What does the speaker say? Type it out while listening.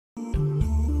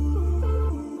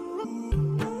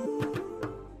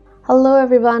Hello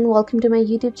everyone, welcome to my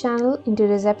YouTube channel. In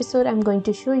today's episode, I'm going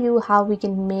to show you how we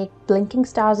can make blinking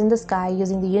stars in the sky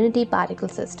using the Unity Particle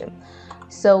System.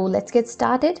 So let's get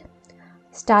started.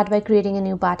 Start by creating a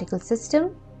new particle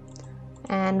system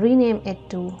and rename it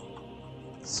to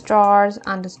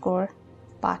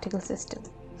stars_particle system.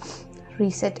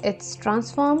 Reset its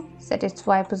transform, set its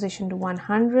Y position to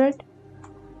 100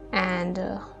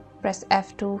 and press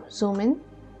F to zoom in.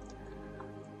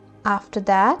 After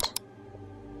that,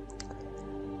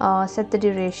 set the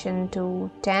duration to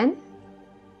 10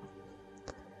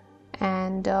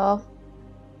 and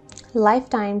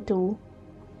lifetime to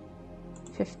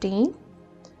 15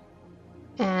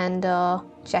 and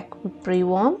check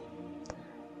pre-warm,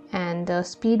 and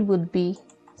speed would be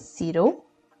 0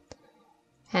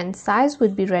 and size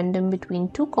would be random between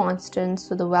two constants,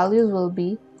 so the values will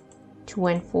be 2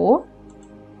 and 4.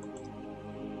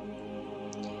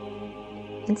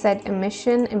 Inside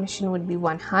emission would be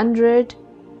 100.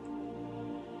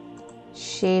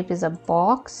 Shape is a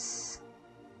box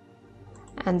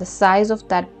and the size of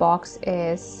that box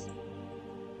is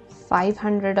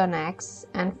 500 on X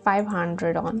and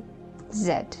 500 on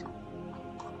Z.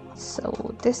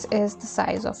 So this is the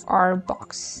size of our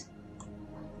box.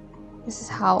 This is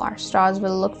how our stars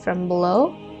will look from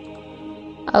below.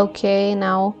 Okay,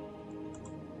 now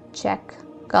check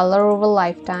color over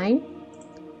lifetime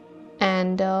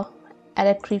and add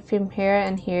a keyframe here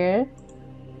and here.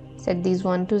 Set these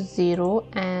one to 0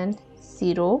 and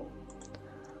 0.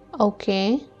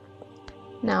 Okay,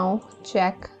 now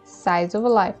check size over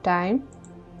lifetime,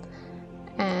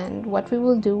 and what we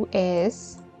will do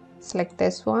is select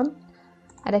this one,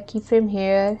 add a keyframe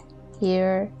here,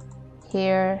 here,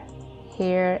 here,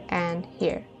 here and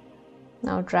here.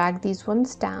 Now drag these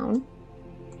ones down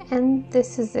and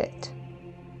this is it.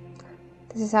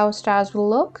 This is how stars will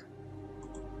look.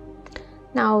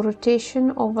 Now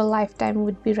rotation over lifetime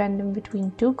would be random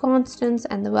between two constants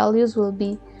and the values will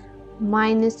be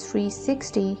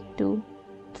 -360 to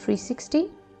 360.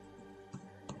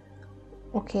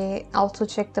 Okay, also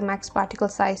check the max particle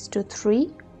size to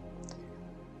 3.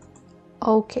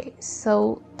 Okay,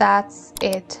 so that's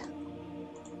it.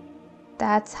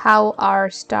 That's how our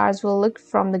stars will look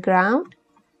from the ground,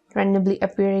 randomly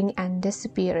appearing and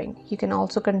disappearing. You can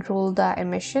also control the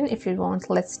emission. If you want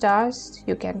less stars,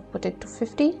 you can put it to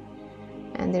 50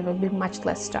 and there will be much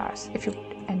less stars. If you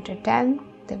enter 10,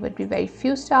 there would be very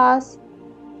few stars.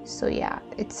 So yeah,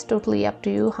 it's totally up to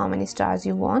you how many stars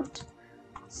you want.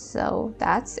 So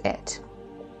that's it.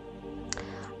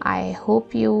 I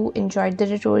hope you enjoyed the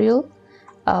tutorial.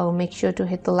 Make sure to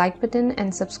hit the like button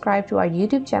and subscribe to our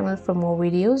YouTube channel for more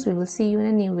videos. We will see you in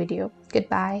a new video.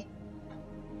 Goodbye.